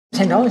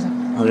$10.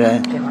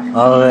 Okay.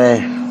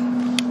 Okay.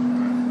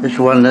 This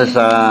one is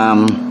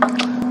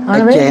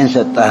exchange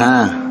at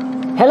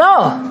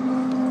Hello.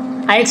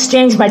 I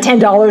exchanged my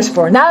 $10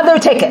 for another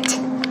ticket.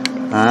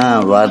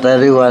 But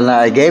everyone,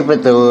 I gave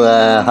it to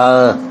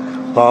her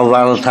for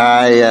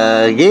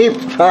Valentine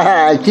gift.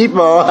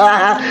 Cheaper.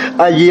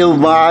 You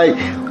buy.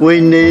 We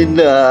need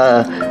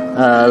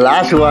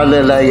last one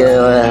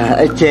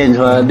exchange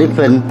for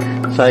different.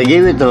 So I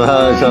give it to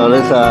her. So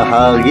that's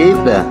her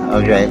gift.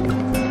 Okay.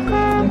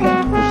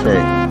 Let's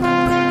see.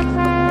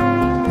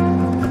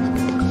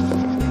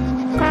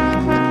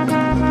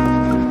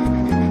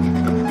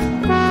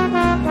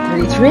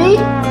 $33.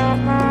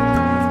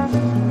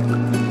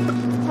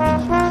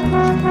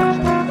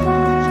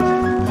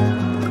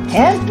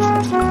 $10.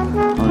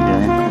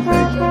 Okay.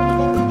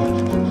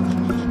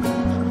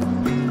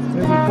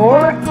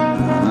 $34.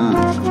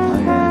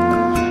 Okay.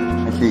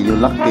 I see you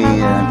lucky.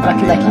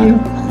 Lucky like you.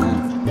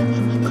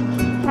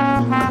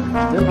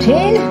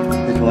 13.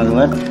 This one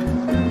what?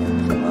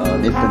 Oh,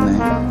 different.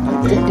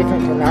 Okay.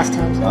 Different from last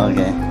time. So.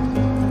 Okay.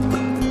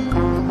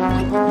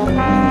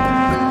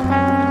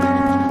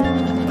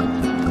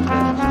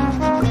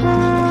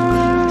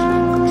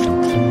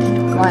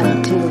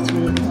 1, 2,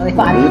 3, only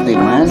 5. You think,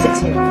 man? 6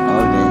 here.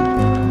 Okay.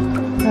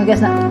 No, I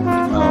guess not.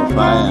 Oh, 5.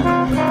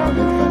 Oh,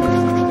 different.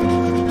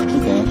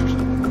 Okay.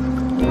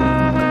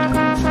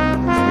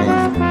 Okay.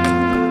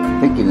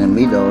 Pick in the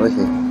middle, is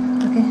it?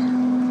 Okay.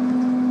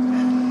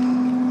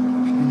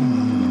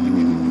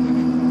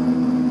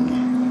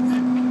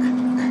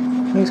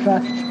 Who's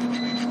crossed?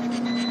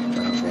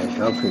 Okay,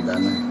 Sophie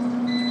done it.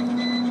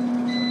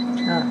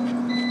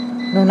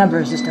 No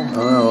numbers this time.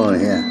 Oh,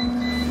 yeah.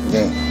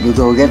 Okay, you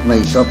go get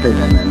my shopping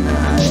and then I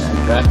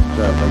track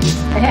for you.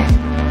 Okay.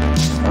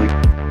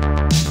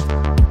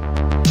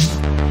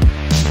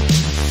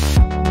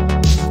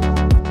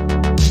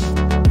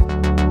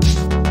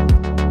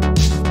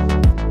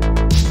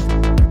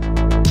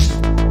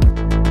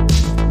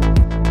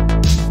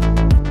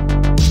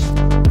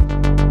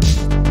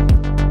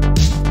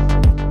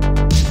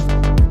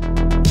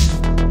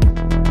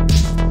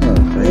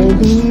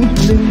 Maybe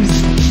lose.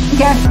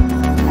 Okay.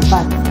 Have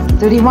fun.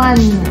 31.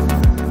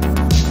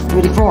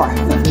 34.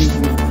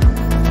 33.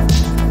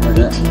 What's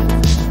that?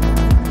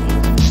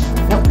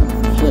 Nope.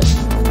 Shit.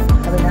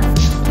 Probably not.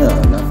 No,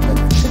 nothing.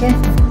 Okay.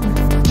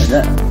 What's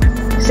that?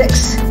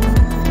 6.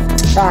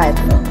 5.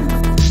 Nothing.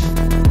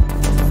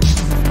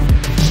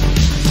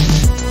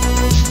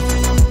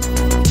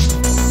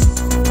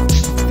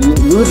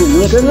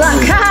 Good luck.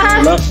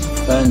 Good luck.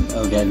 Turn.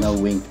 Okay, no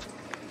win.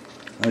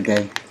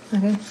 Okay.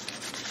 Okay.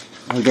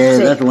 Okay,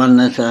 that one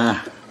is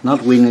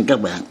not win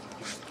các bạn.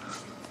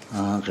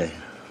 Okay.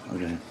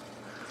 Okay.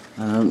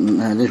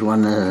 This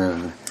one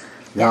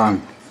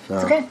gone. So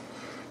It's okay.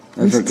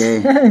 that's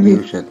okay.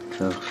 Use it.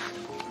 So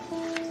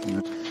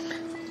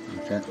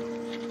what's that?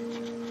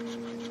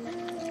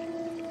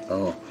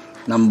 Oh,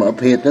 number up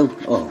here too.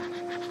 Oh.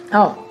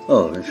 Oh.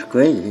 Oh, that's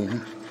crazy. Huh?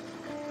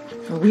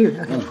 Oh, weird.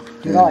 Okay. Oh,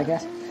 Good yeah. all, I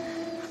guess.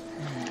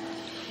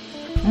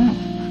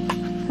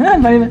 Wait a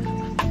minute.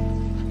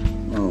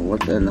 Oh,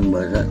 what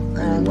number is that?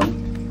 91.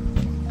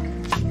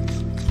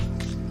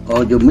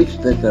 Oh, you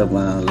mixed that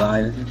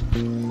line.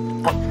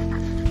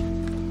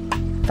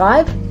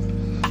 5?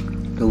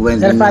 To when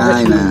Is that a 5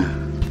 or 3?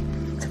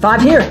 It's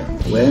 5 here.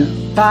 Where?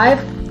 5.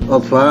 Oh,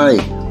 5.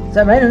 Is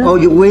that right or not? Oh,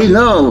 you win.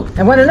 No.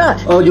 And won or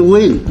not? Oh, you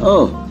win.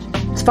 Oh.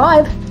 It's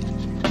 5.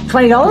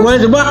 $20?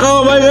 Where's the buck?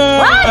 Oh my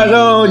God! What?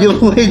 No, you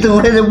win to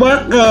win the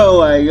buck. Oh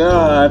my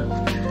God!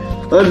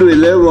 Only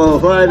level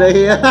 5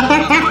 here.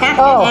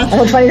 Oh, I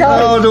won $20.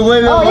 Oh, the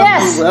win. Oh,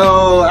 yes.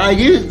 Oh, I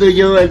give it to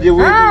you and you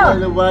win Oh.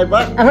 the buy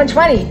buck. I won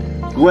 20.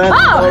 When?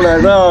 Oh. Oh,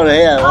 no,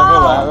 here.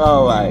 Oh.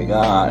 Oh my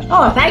God!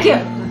 Oh, thank you.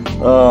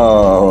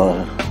 Oh,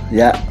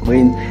 yeah,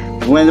 win.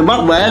 When the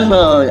buck went,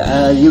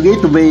 you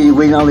give to me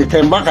win only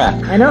 10 bucks.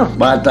 I know.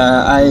 But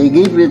I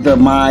give it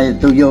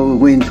to you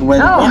win 20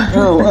 bucks.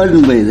 Oh,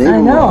 unbelievable!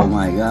 I know. Oh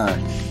my God!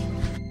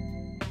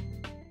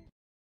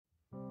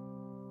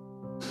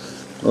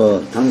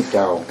 Thân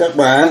chào các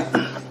bạn.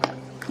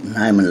 Hôm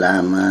nay mình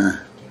làm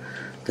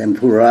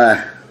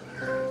tempura,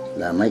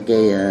 là mấy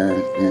cái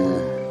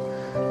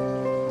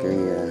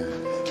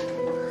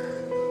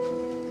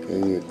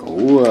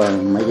củ,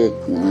 mấy cái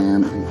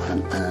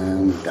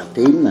cà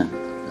tím nè,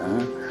 đó,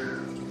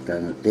 cà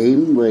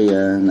tím với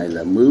này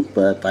là mướp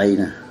tây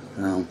nè,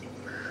 thấy không?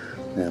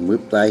 Này là mướp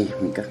tây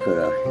mình cắt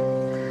rồi,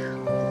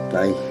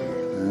 tây,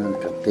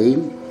 cà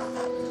tím,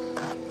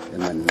 để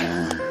mình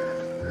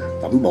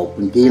tẩm bột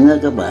mình chiên á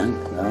các bạn,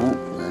 đó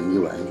là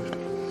như vậy.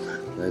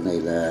 Rồi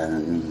này là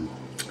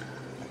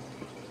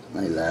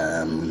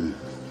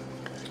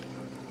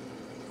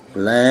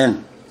lan,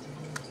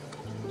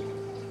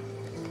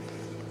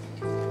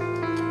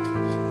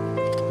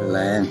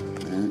 lan,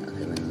 đó,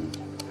 thì mình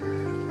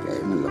để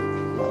mình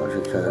bỏ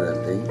sơ ra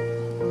tí.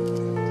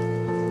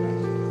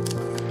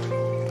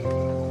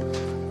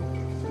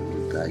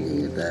 Tại vì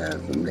người ta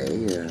cũng để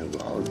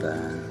vỏ ta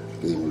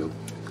chiên luôn,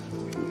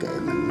 kệ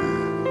mình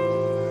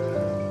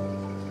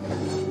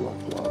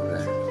vỏ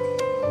ra.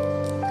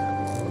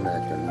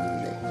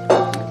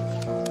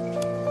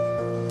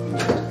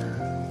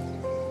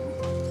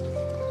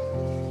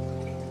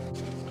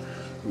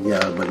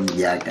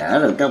 già cả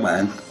rồi các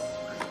bạn.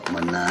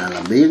 Mình làm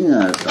biến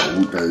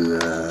trộn từ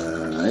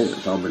đấy,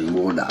 cho mình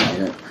mua đại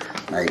đó.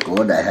 Đây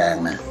của đại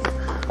hàng nè.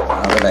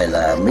 Cái này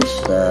là mix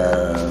đó,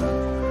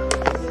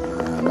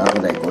 cái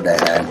này của đại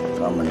hàng,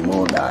 cho mình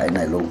mua đại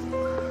này luôn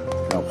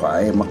cho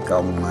phải mất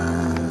công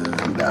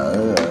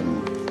đỡ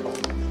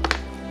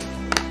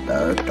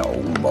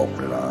trộn bột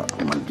rồi đó.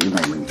 Mình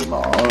chỉ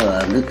bỏ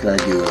nước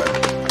dừa,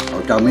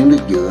 cho miếng nước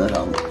dừa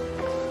thôi,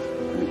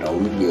 mình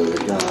trộn nước dừa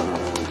cho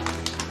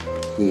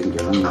chiên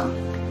cho nó ngon.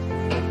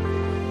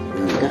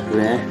 Mình cắt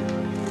ra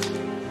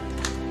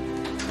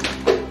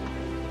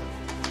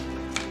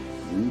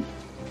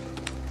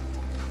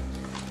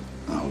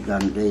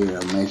gần cái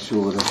me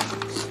xua thôi.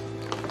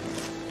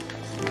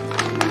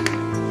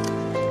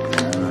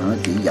 Nó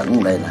chỉ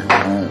dẫn đây nè,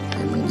 thì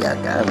mình già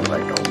cả mình phải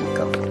trộn một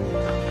cốc,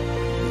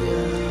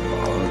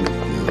 bỏ nước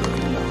dừa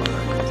mình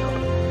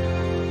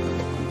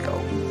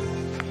trộn,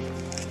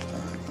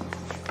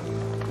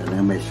 cho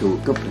nó me xua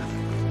cúp nè,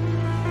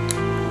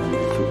 me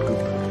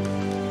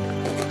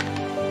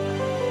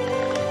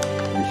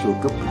xua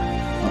cúp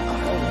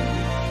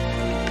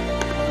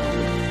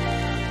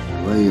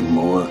với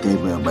mua cái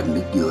bình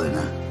nước dừa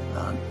nè,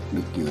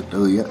 nước dừa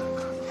tươi á,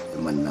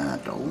 mình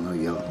trộn nó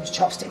vô.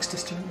 Chopsticks to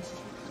stir.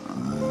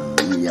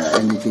 Giờ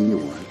em đi xin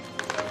dùng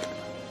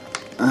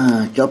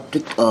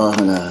chopstick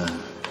hay là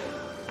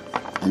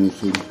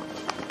anything.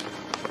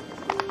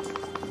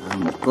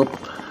 Một cốc.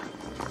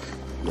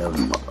 Giờ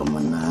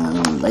mình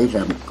lấy ra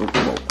một cốc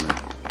bột nè.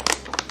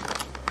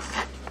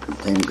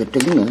 Thêm cái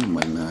trứng nữa,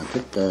 mình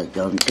thích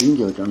cho trứng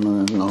vô cho nó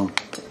ngon.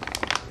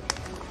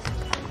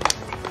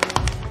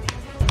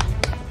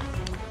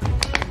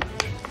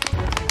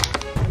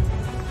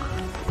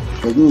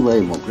 Trứng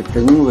với một cái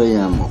trứng với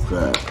một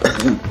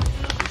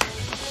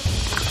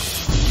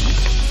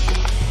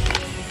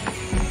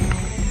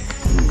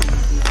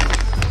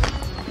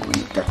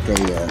mình cắt cái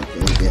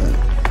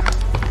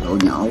lỗ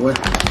nhỏ quá.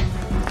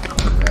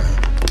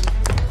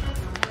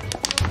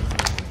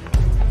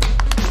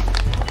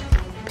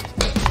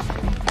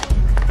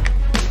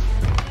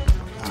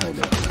 Rồi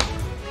được đó.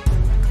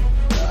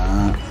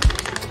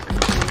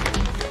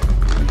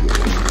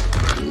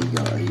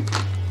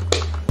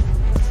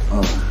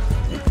 Rồi.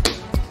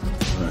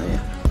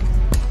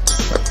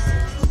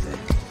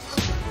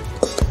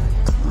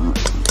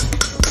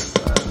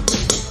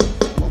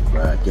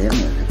 Chén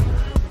này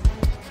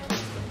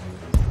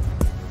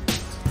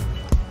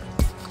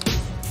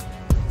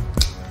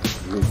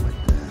lúc mình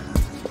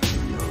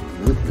vô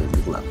nước rồi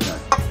nước lạnh thôi.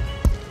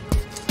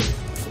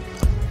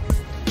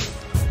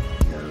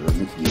 Giờ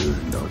nước dừa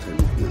đổ thêm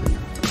nước dừa,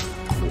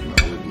 lúc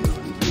đổ nước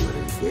dừa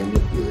để chén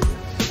nước dừa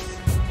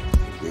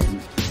chén.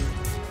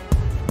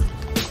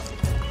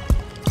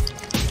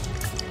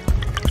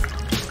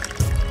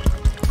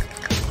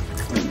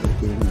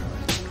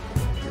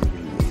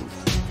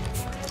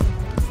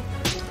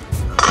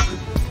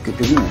 Cái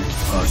trứng này,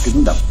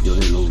 trứng đập vô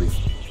đây luôn đi.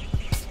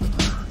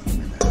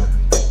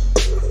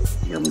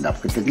 Giờ mình đập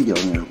cái trứng vô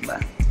nha các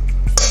bạn.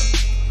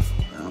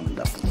 Đó, mình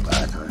đập một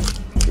cái thôi,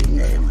 thì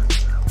nhẹ mà,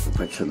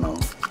 professional,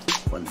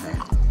 one hand.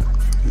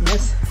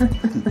 Yes.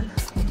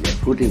 Yeah,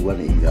 put it one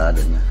in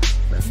garden,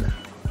 better.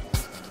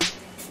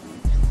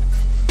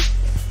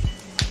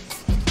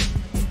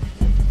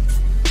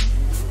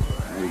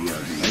 Bây giờ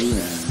mình lấy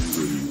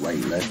mình quay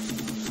lên,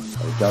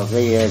 cho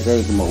cái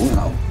muỗng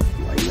hậu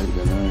quay lên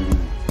cho nó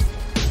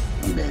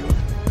đều.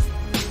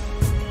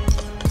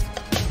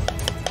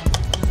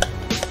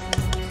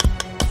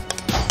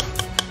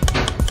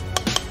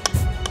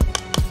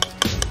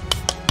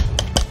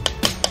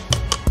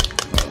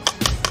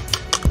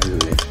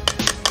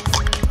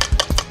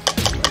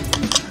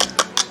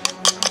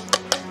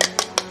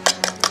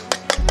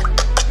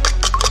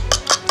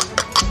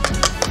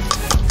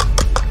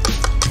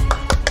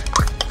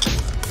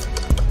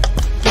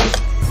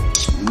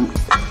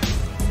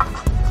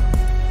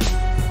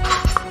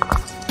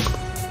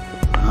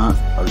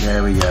 Ok,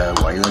 bây giờ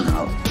quậy lên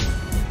hộp.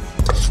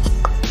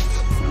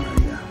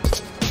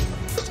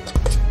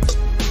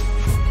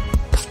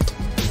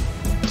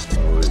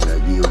 Rồi the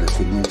you the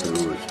thing to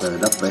stir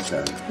it up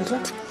better.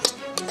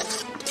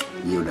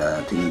 You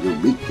the thing you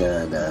beat the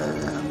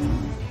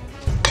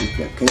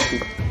cake.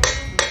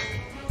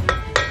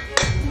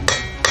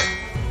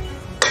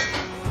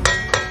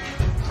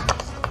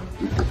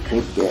 Beat the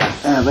cake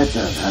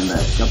better than the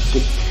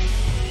chopstick.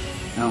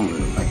 No,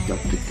 like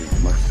chopstick this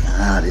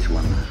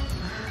one.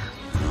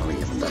 Rồi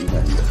giờ mình đánh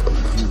lên,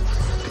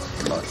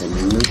 bỏ thêm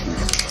miếng nước này.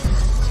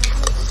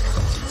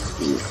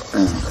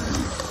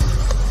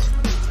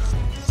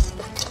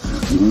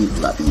 Miếng nước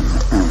lạnh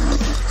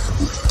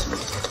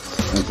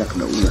nó chắc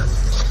đủ rồi,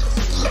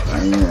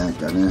 phải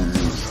cho nó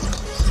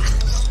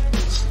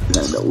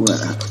là đủ rồi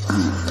đó.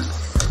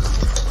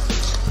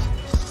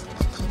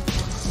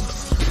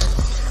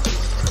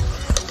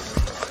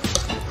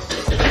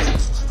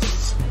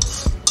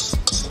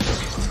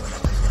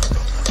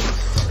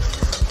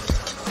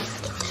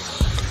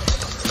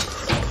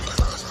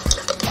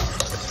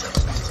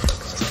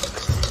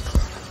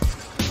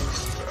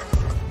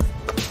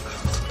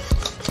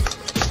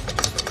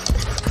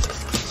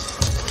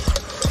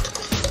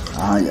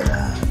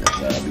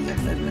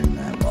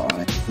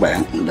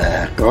 bạn,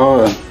 là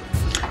có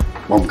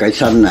bông cải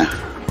xanh nè,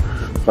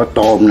 có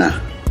tôm nè,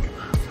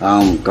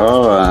 không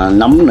có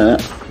nấm nữa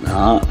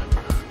đó.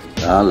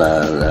 Đó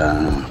là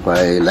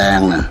khoai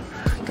lang nè,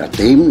 cà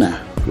tím nè,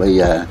 bây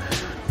giờ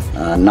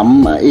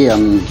nấm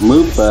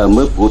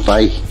mướp củ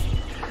tây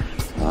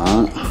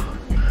đó.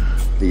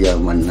 Bây giờ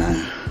mình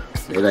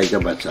để đây cho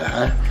bà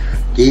xã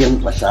chiên.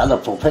 Bà xã là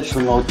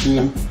professional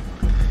chiên,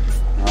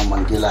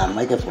 mình chỉ làm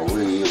mấy cái phụ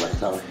như vậy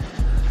thôi,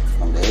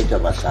 còn để cho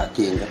bà xã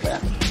chiên các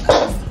bạn.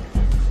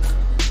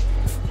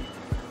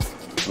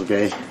 Ok,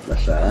 bà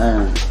xã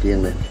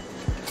chiên đi.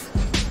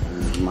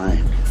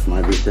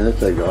 Mai đi tới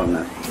Sài Gòn nè.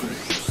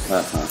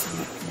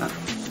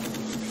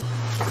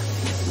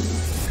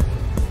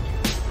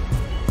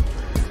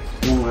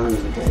 Nhưng mà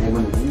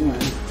mình cũng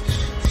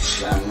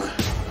làm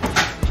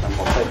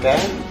một cái cán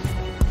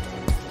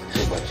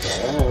thì bà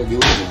sẽ dưới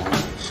nhà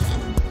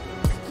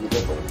như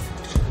cái bụng.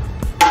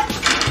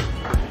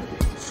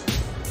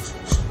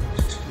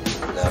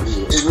 Làm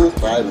gì cái vuốt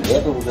tay mình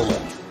ghét không các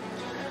bạn.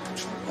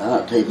 Đó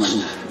thì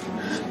mình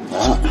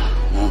đó.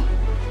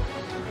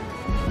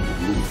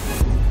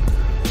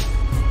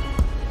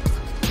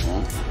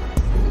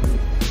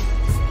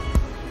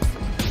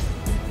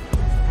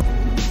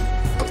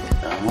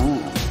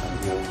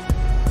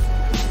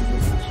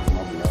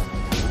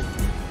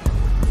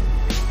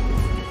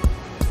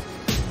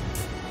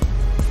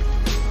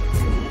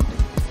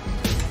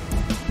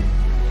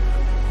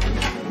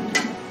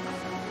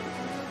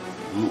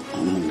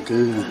 Mình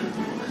cứ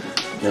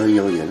chơi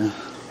vô vậy đó.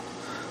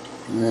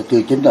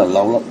 Chưa chín là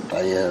lâu lắm,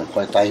 tại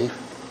khoai tây,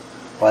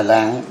 khoai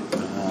lang,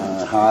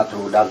 hoa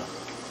thu đăng,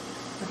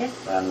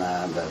 and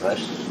the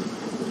rest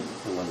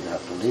you have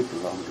to leave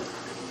it longer.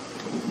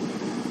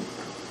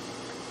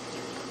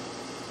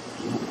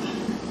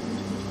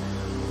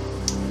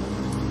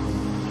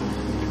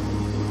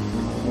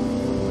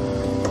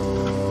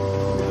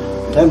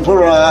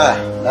 Tempura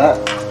đó.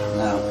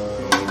 Nào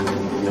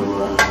you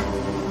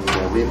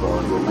biết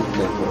rồi, you make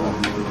tempura.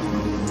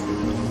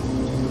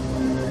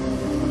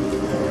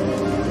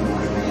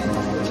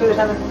 Sure,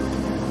 Sandra.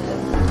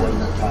 One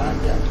at a time,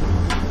 yeah.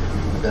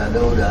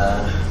 Do the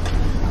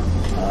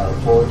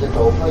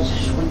potato first,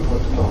 sweet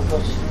potato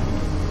first.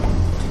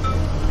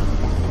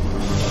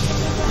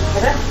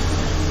 Okay.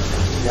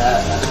 Yeah,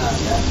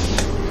 yeah.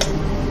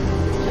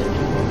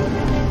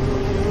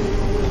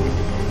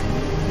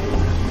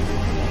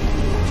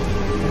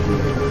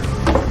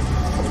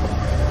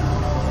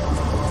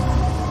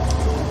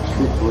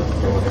 Sweet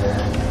potato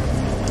there.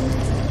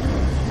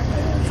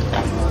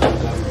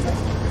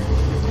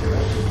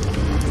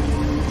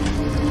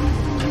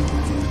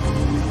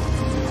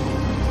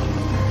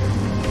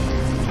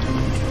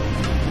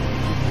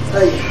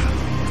 Đây.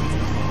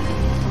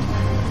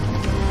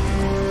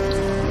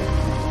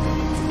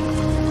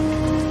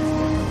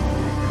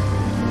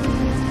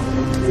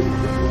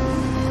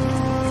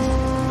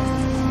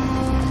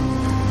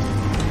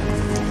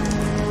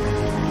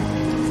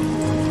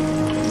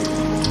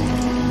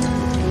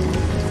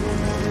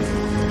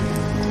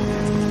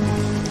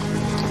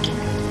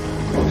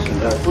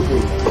 Phút đi.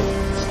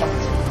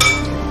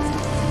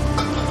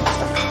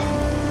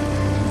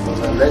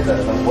 Còn lấy là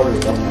không có gì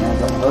không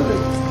hết gì.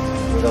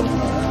 Không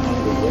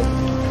gì hết.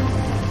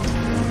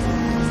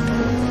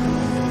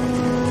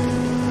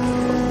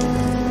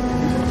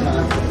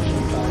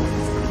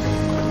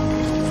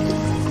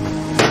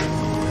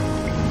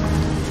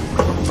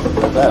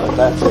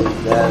 That's it.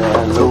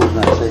 Loose,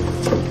 I see.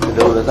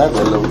 Do that,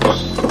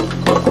 loose.